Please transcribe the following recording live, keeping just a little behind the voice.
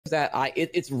that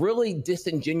it's really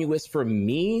disingenuous for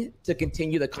me to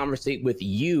continue the conversation with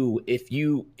you if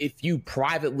you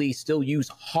privately still use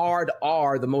hard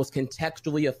R, the most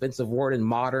contextually offensive word in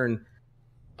modern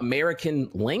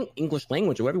American English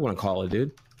language, or whatever you want to call it,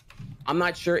 dude. I'm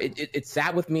not sure. It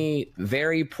sat with me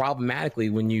very problematically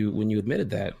when you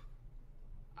admitted that.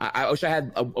 I wish I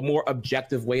had a more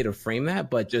objective way to frame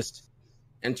that, but just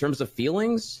in terms of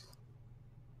feelings,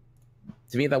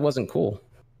 to me that wasn't cool.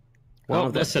 Well,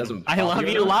 listen, I love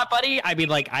you a lot, buddy. I mean,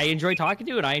 like, I enjoy talking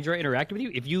to you and I enjoy interacting with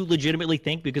you. If you legitimately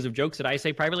think because of jokes that I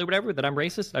say privately or whatever that I'm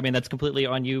racist, I mean, that's completely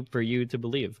on you for you to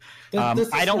believe.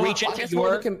 I don't reach into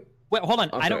your... Wait, hold on.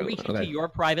 Okay, I don't reach into your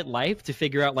private life to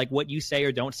figure out like what you say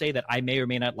or don't say that I may or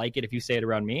may not like it if you say it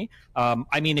around me.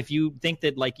 I mean, if you think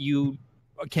that like you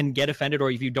can get offended, or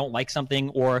if you don't like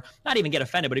something, or not even get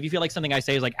offended, but if you feel like something I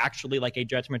say is like actually like a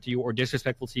judgment to you or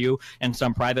disrespectful to you in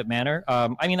some private manner,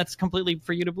 I mean, that's completely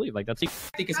for you to believe. Like that's... I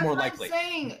think it's more likely.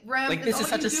 Saying, Rem, like this is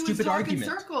such a stupid argument.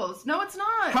 Circles. No, it's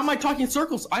not. How am I talking in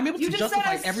circles? I'm able to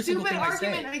justify every single thing I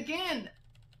say. You just said a stupid argument again.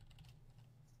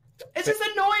 It's just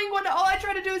annoying when all I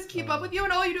try to do is keep up with you,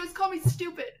 and all you do is call me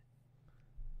stupid.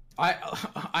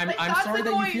 I'm sorry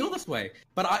that you feel this way,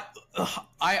 but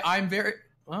I'm very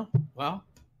well.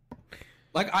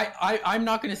 Like I'm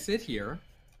not going to sit here,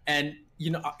 and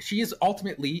you know she is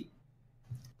ultimately.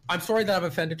 I'm sorry that I've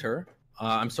offended her.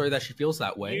 I'm sorry that she feels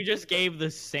that way. You just gave the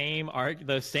same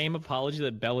apology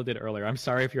that Bella did earlier. I'm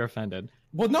sorry if you're offended.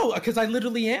 Well, no, because I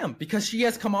literally am. Because she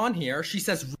has come on here. She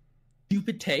says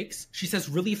stupid takes. She says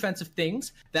really offensive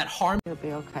things that harm. It'll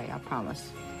be okay. I promise.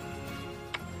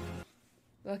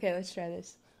 Okay, let's try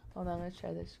this. Hold on, let's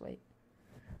try this. Wait.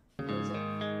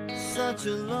 Such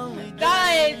a lonely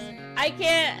guys, I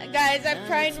can't. Guys, I'm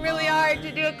trying really hard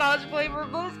to do a cosplay for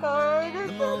Ghost Card.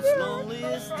 The most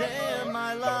loneliest day of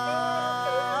my life.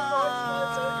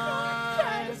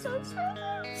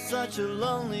 Such a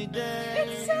lonely day.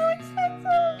 It's so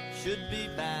expensive. Should be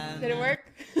banned. Did it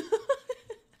work?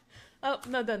 Oh,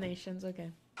 no donations. Okay,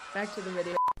 back to the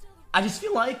video. I just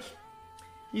feel like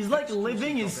he's like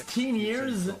living his teen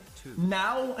years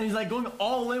now, and he's like going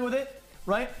all in with it,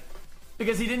 right?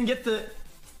 Because he didn't get to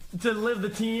live the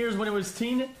teen years when he was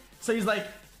teen, so he's like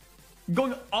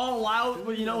going all out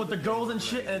with, you know, with the girls and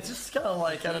shit, and it's just kind of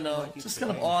like, I don't know, it's just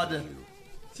kind of odd.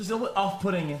 It's just a little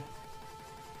off-putting.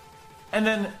 And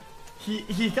then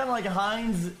he kind of like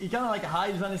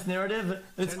hides on his narrative.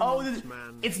 It's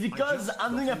it's because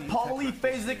I'm doing a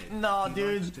polyphasic. No,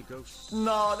 dude.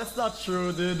 No, that's not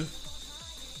true, dude.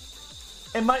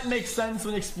 It might make sense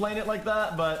when you explain it like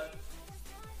that, but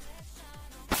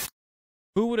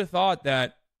who would have thought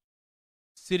that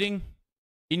sitting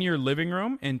in your living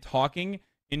room and talking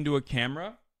into a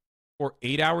camera for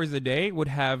 8 hours a day would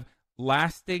have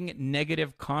lasting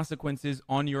negative consequences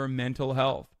on your mental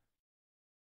health?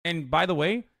 And by the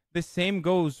way, the same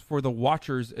goes for the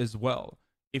watchers as well.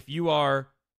 If you're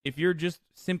just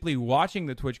simply watching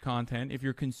the Twitch content, if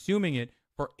you're consuming it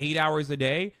for 8 hours a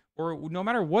day, or no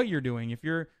matter what you're doing, if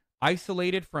you're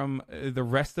isolated from the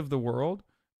rest of the world,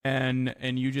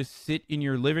 and you just sit in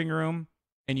your living room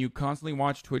and you constantly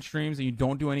watch Twitch streams and you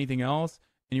don't do anything else,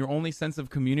 and your only sense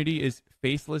of community is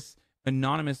faceless,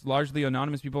 largely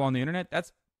anonymous people on the internet,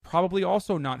 that's probably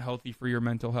also not healthy for your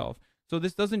mental health. So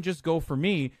this doesn't just go for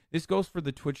me, this goes for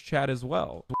the Twitch chat as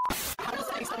well.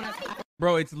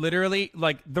 Bro, it's literally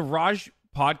like the Raj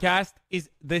podcast is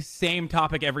the same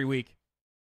topic every week.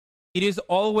 It is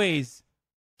always,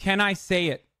 can I say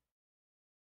it?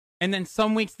 And then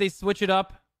some weeks they switch it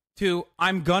up to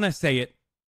I'm gonna say it,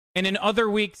 and in other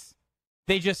weeks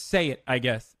they just say it. I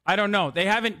guess I don't know. They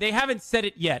haven't said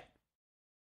it yet,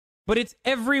 but it's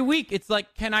every week. It's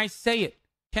like, can I say it?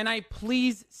 Can I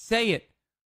please say it?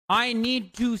 I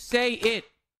need to say it.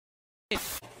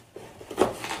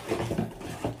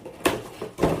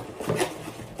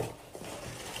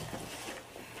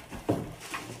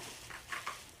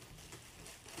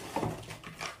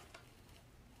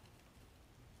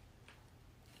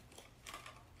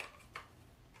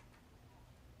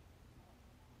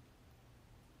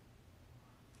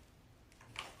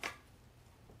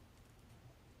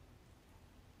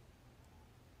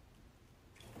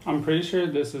 I'm pretty sure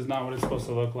this is not what it's supposed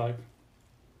to look like.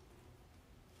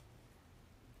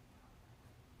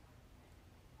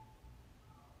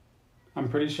 I'm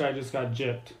pretty sure I just got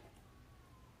jipped.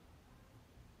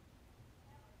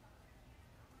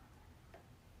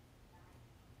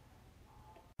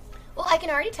 Well, I can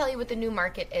already tell you what the new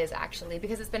market is actually,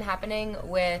 because it's been happening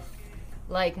with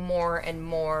like more and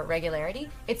more regularity.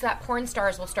 It's that porn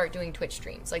stars will start doing Twitch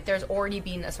streams. Like there's already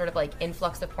been a sort of like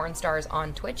influx of porn stars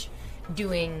on Twitch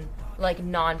doing like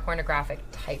non-pornographic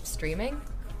type streaming.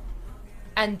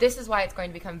 And this is why it's going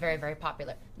to become very, very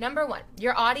popular. Number one,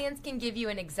 your audience can give you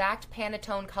an exact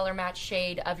Pantone color match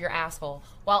shade of your asshole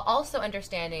while also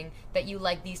understanding that you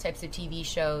like these types of TV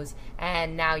shows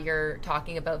and now you're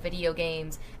talking about video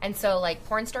games. And so like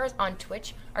porn stars on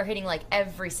Twitch are hitting like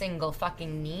every single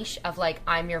fucking niche of like,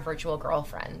 I'm your virtual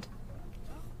girlfriend.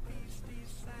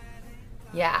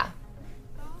 Yeah.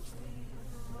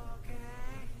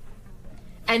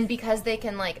 And because they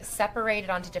can like separate it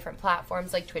onto different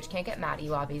platforms, like Twitch can't get mad at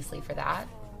you obviously for that.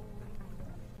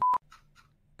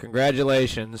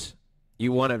 Congratulations.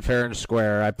 You won it fair and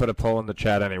square. I put a poll in the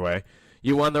chat anyway.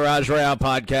 You won the Raj Royale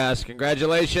podcast.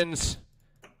 Congratulations.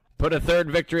 Put a third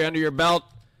victory under your belt.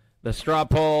 The straw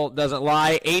poll doesn't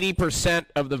lie. 80%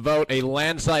 of the vote, a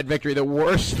landslide victory, the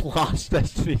worst loss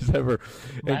Destiny's ever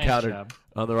encountered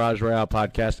on the Raj Royale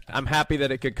podcast. I'm happy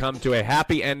that it could come to a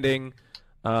happy ending.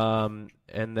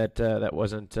 And that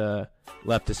wasn't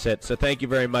left to sit. So thank you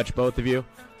very much, both of you.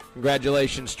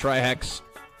 Congratulations, Trihex,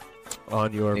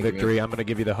 on your victory. I'm going to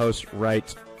give you the host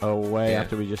right away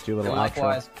after we just do a little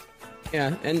outro.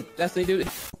 Yeah, and that's they do.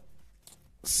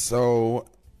 So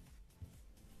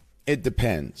it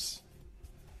depends.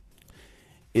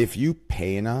 If you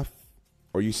pay enough,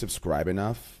 or you subscribe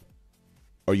enough,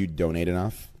 or you donate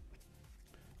enough,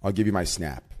 I'll give you my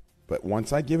Snap. But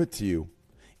once I give it to you,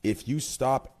 if you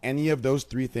stop any of those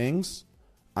three things,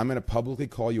 I'm going to publicly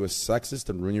call you a sexist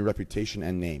and ruin your reputation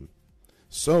and name.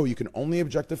 So you can only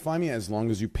objectify me as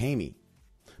long as you pay me.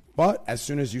 But as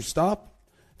soon as you stop,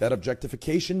 that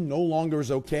objectification no longer is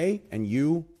okay, and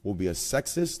you will be a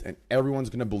sexist, and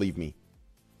everyone's going to believe me.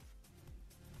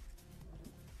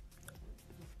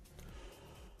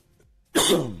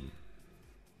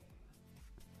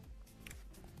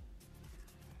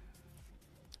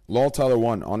 Lol Tyler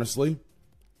 1, honestly.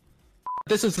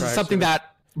 This is something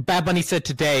that Bad Bunny said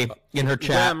today in her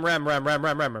chat.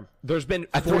 Ram. There's been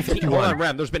 14, hold on,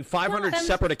 Ram. There's been 500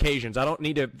 separate occasions. I don't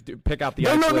need to pick out the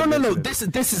No.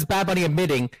 This is Bad Bunny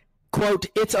admitting, quote,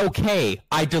 "It's okay.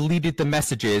 I deleted the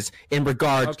messages in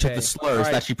regard to the slurs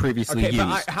that she previously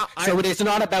used." So it is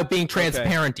not about being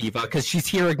transparent, Eva, because she's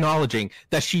here acknowledging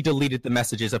that she deleted the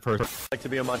messages of her. Like to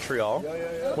be in Montreal.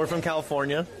 Yeah. We're from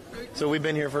California, so we've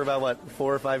been here for about what,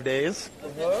 4 or 5 days.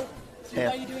 So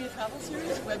are you doing a travel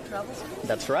series, web travel series?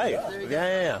 That's right.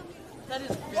 Yeah. That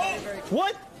is very, very cool.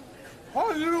 What?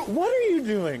 What are you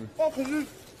doing? Oh, because you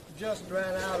just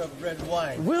ran out of red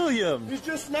wine. William! You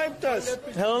just sniped us.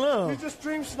 Hell no. You just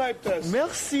stream sniped us.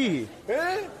 Merci.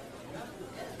 Eh?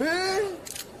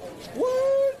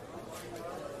 What?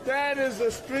 That is a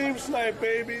stream snipe,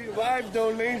 baby. Live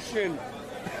donation.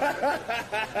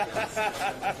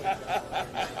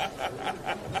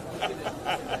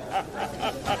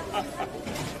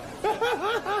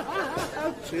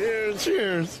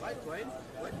 Cheers.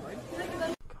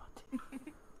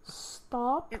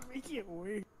 Stop. You're making it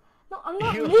worse. No, I'm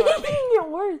not making it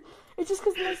worse. It's just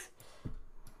because this.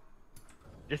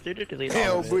 Just do delete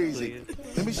Hell breezy.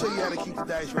 Let me show you how to keep the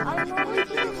dice running.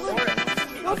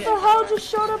 What the hell just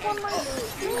showed up on my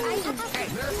screen?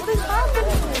 What is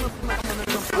happening?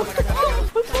 What is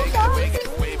happening?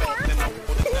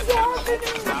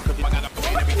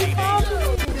 What is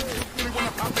happening?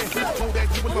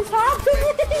 What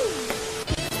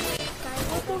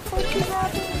the fuck is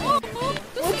happening?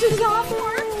 What just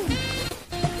happened?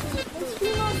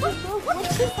 What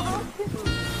just happened?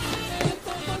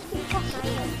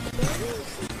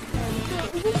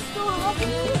 Is it still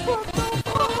happening?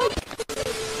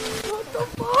 What the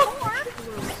fuck?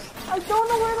 I don't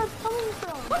know where that's coming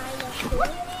from. What do you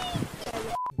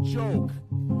mean? Joke.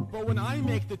 But when I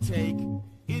make the take,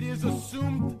 it is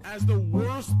assumed as the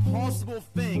worst possible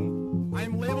thing.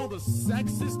 I'm labeled a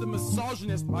sexist and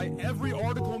misogynist by every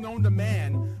article known to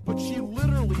man, but she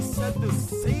literally said the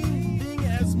same thing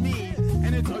as me